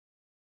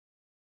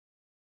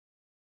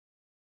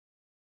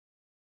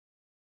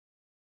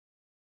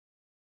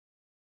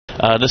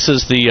This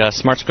is the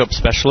SmartScope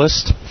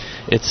Specialist.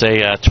 It's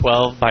a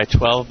 12 by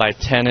 12 by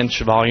 10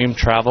 inch volume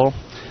travel.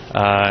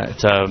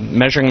 It's a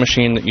measuring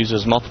machine that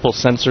uses multiple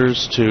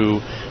sensors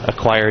to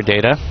acquire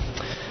data.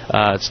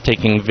 It's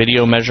taking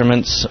video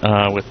measurements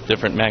with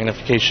different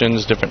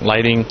magnifications, different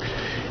lighting,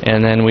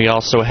 and then we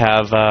also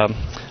have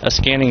a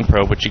scanning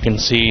probe, which you can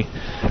see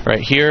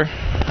right here.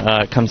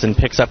 It comes and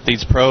picks up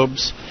these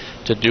probes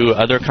to do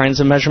other kinds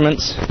of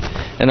measurements.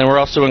 And then we're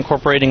also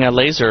incorporating a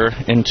laser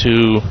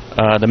into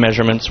the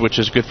measurements, which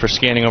is good for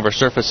scanning over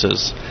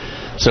surfaces.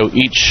 So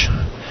each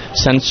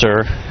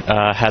sensor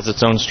has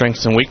its own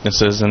strengths and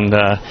weaknesses, and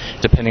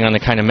depending on the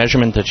kind of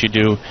measurement that you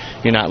do,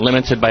 you're not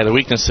limited by the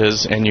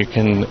weaknesses, and you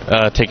can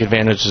take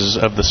advantages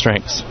of the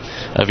strengths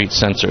of each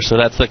sensor. So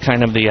that's the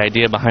kind of the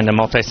idea behind a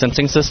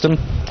multi-sensing system.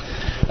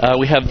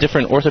 We have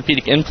different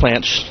orthopedic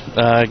implants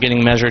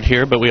getting measured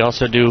here, but we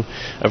also do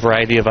a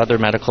variety of other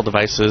medical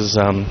devices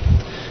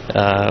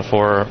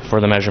for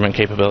the measurement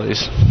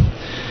capabilities.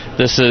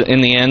 This is,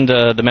 in the end,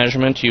 the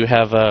measurement you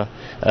have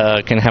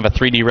can have a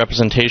 3D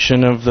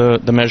representation of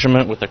the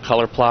measurement with a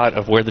color plot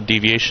of where the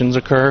deviations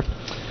occur.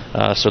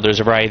 So there's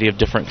a variety of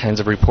different kinds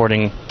of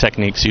reporting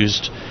techniques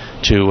used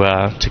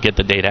to get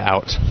the data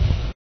out.